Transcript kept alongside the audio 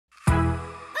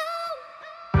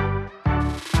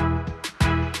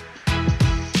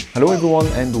Hello everyone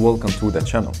and welcome to the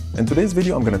channel. In today's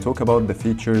video I'm going to talk about the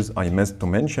features I missed to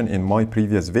mention in my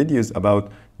previous videos about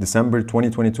December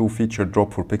 2022 feature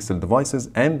drop for Pixel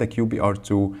devices and the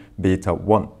QPR2 Beta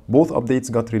 1. Both updates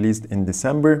got released in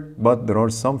December, but there are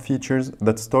some features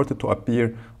that started to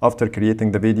appear after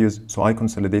creating the videos, so I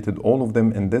consolidated all of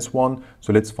them in this one.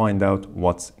 So let's find out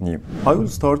what's new. I will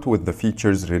start with the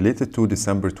features related to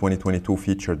December 2022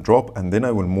 feature drop, and then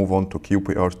I will move on to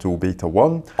QPR2 Beta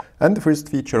 1. And the first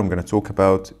feature I'm going to talk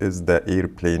about is the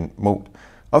airplane mode.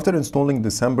 After installing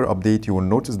December update, you will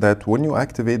notice that when you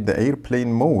activate the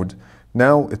airplane mode,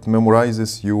 now it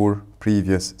memorizes your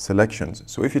previous selections.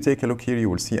 So if you take a look here, you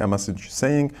will see a message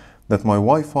saying that my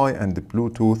Wi-Fi and the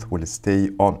Bluetooth will stay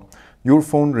on. Your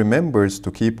phone remembers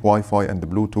to keep Wi-Fi and the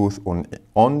Bluetooth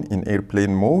on in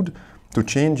airplane mode. To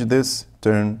change this,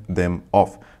 turn them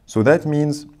off. So that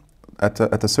means at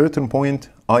a certain point,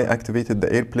 I activated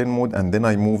the airplane mode and then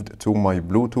I moved to my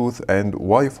Bluetooth and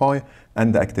Wi-Fi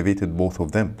and activated both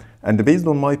of them. And based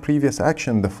on my previous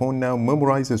action, the phone now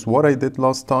memorizes what I did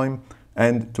last time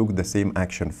and took the same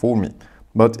action for me.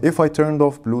 But if I turned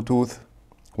off Bluetooth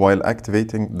while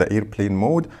activating the airplane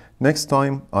mode, next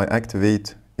time I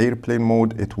activate airplane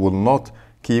mode, it will not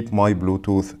keep my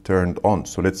Bluetooth turned on.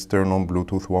 So let's turn on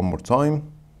Bluetooth one more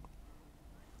time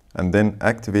and then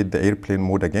activate the airplane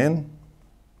mode again.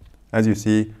 As you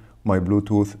see, my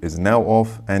Bluetooth is now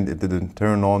off and it didn't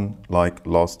turn on like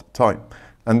last time.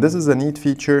 And this is a neat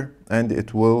feature and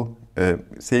it will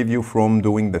save you from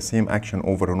doing the same action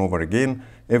over and over again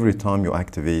every time you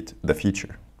activate the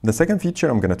feature. The second feature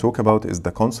I'm going to talk about is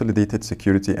the consolidated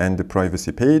security and the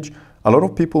privacy page. A lot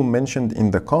of people mentioned in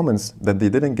the comments that they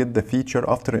didn't get the feature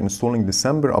after installing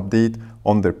December update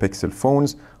on their Pixel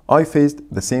phones. I faced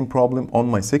the same problem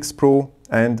on my 6 Pro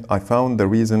and I found the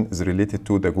reason is related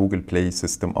to the Google Play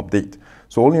system update.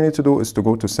 So all you need to do is to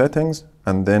go to settings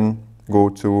and then go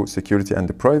to security and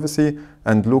the privacy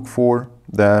and look for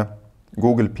the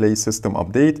Google Play system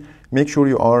update. Make sure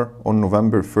you are on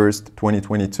November 1st,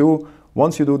 2022.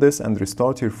 Once you do this and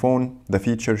restart your phone, the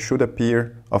feature should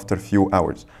appear after a few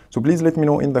hours. So please let me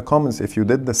know in the comments if you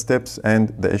did the steps and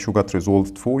the issue got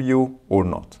resolved for you or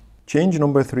not. Change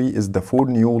number 3 is the 4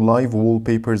 new live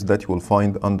wallpapers that you will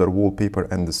find under wallpaper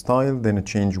and style. Then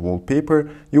change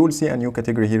wallpaper. You will see a new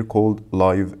category here called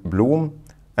live bloom,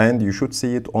 and you should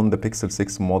see it on the Pixel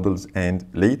 6 models and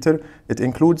later. It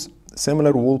includes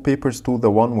similar wallpapers to the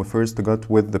one we first got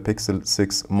with the Pixel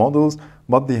 6 models,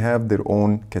 but they have their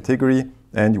own category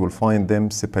and you will find them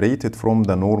separated from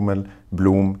the normal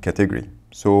bloom category.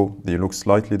 So they look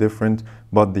slightly different,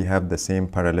 but they have the same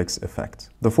parallax effect.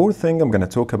 The fourth thing I'm going to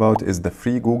talk about is the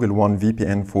free Google One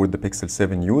VPN for the Pixel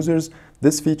 7 users.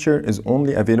 This feature is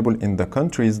only available in the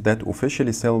countries that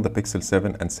officially sell the Pixel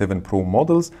 7 and 7 Pro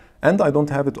models, and I don't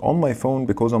have it on my phone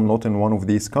because I'm not in one of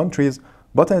these countries,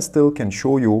 but I still can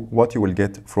show you what you will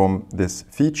get from this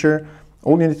feature.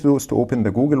 All you need to do is to open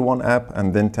the Google One app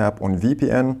and then tap on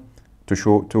VPN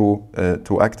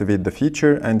to activate the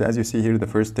feature. And as you see here, the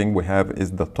first thing we have is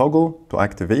the toggle to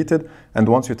activate it. And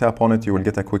once you tap on it, you will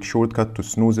get a quick shortcut to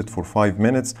snooze it for 5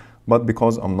 minutes. But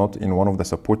because I'm not in one of the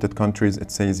supported countries, it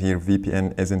says here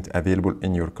VPN isn't available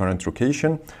in your current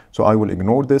location. So I will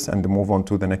ignore this and move on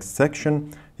to the next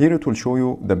section. Here it will show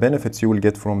you the benefits you will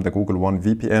get from the Google One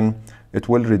VPN. It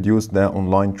will reduce the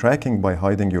online tracking by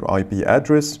hiding your IP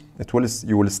address.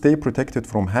 You will stay protected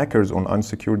from hackers on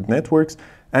unsecured networks.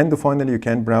 And finally, you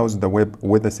can browse the web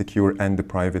with a secure and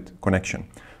private connection.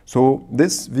 So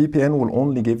this VPN will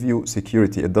only give you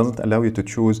security. It doesn't allow you to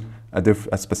choose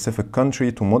a specific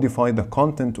country to modify the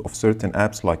content of certain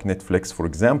apps like Netflix, for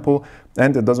example,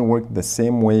 and it doesn't work the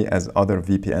same way as other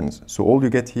VPNs. So all you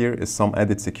get here is some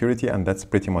added security, and that's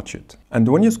pretty much it. And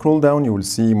when you scroll down, you will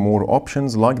see more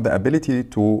options like the ability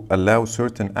to allow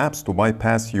certain apps to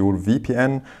bypass your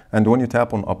VPN. And when you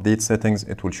tap on update settings,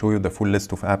 it will show you the full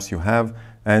list of apps you have,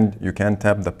 and you can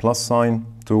tap the plus sign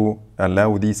to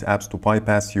allow these apps to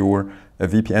bypass your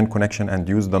VPN connection and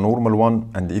use the normal one.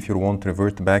 And if you want to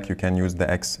revert back, you can use the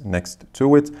X next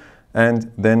to it.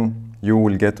 And then you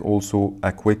will get also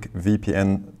a quick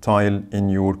VPN tile in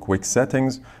your quick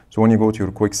settings. So when you go to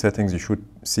your quick settings, you should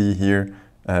see here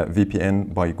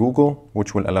VPN by Google,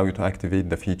 which will allow you to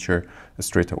activate the feature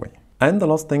straight away. And the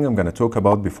last thing I'm going to talk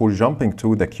about before jumping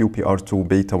to the QPR2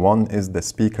 Beta 1 is the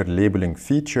speaker labeling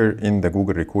feature in the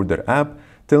Google Recorder app.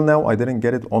 Till now, I didn't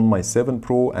get it on my 7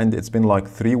 Pro, and it's been like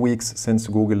 3 weeks since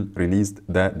Google released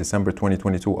that December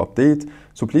 2022 update.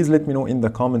 So please let me know in the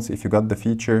comments if you got the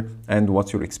feature and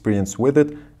what's your experience with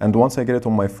it. And once I get it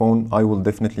on my phone, I will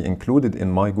definitely include it in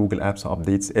my Google Apps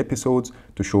Updates episodes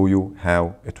to show you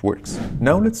how it works.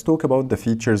 Now let's talk about the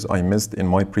features I missed in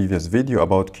my previous video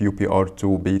about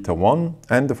QPR2 Beta 1.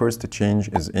 And the first change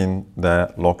is in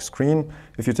the lock screen.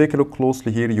 If you take a look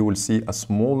closely here, you will see a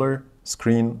smaller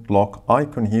screen lock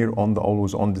icon here on the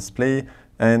always on display,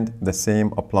 and the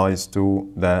same applies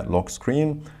to the lock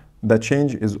screen. The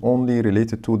change is only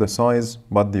related to the size,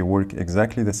 but they work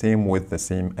exactly the same with the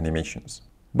same animations.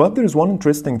 But there is one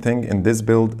interesting thing in this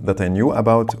build that I knew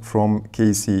about from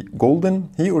Casey Golden.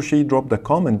 He or she dropped a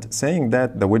comment saying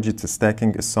that the widgets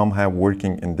stacking is somehow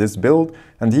working in this build,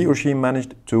 and he or she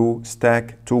managed to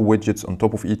stack 2 widgets on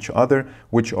top of each other,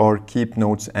 which are Keep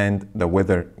Notes and the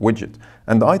Weather widget.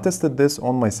 And I tested this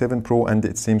on my 7 Pro, and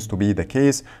it seems to be the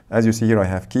case. As you see here, I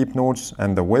have Keep Notes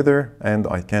and the Weather, and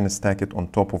I can stack it on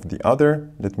top of the other.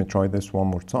 Let me try this one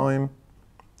more time.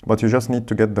 But you just need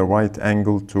to get the right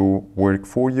angle to work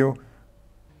for you.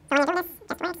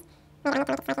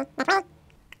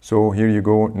 So here you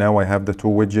go. Now I have the 2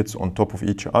 widgets on top of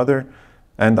each other,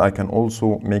 and I can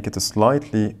also make it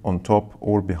slightly on top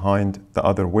or behind the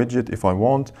other widget if I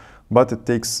want, but it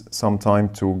takes some time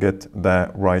to get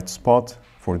the right spot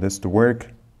for this to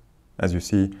work. As you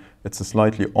see, it's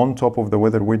slightly on top of the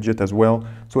weather widget as well.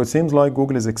 So it seems like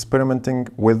Google is experimenting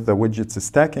with the widgets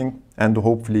stacking, and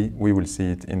hopefully we will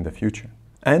see it in the future.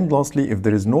 And lastly, if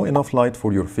there is no enough light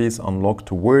for your face unlock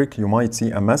to work, you might see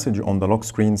a message on the lock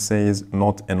screen says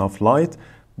not enough light.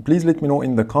 Please let me know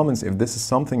in the comments if this is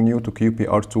something new to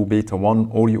QPR2 Beta 1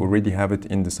 or you already have it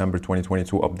in December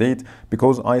 2022 update,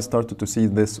 because I started to see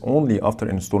this only after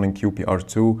installing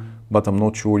QPR2, but I'm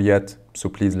not sure yet, so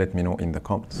please let me know in the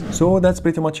comments. So that's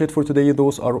pretty much it for today.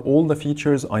 Those are all the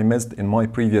features I missed in my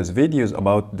previous videos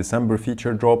about December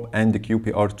feature drop and the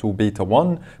QPR2 Beta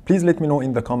 1. Please let me know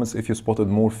in the comments if you spotted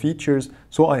more features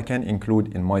so I can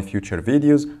include in my future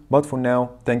videos. But for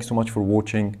now, thanks so much for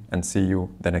watching, and see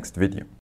you the next video.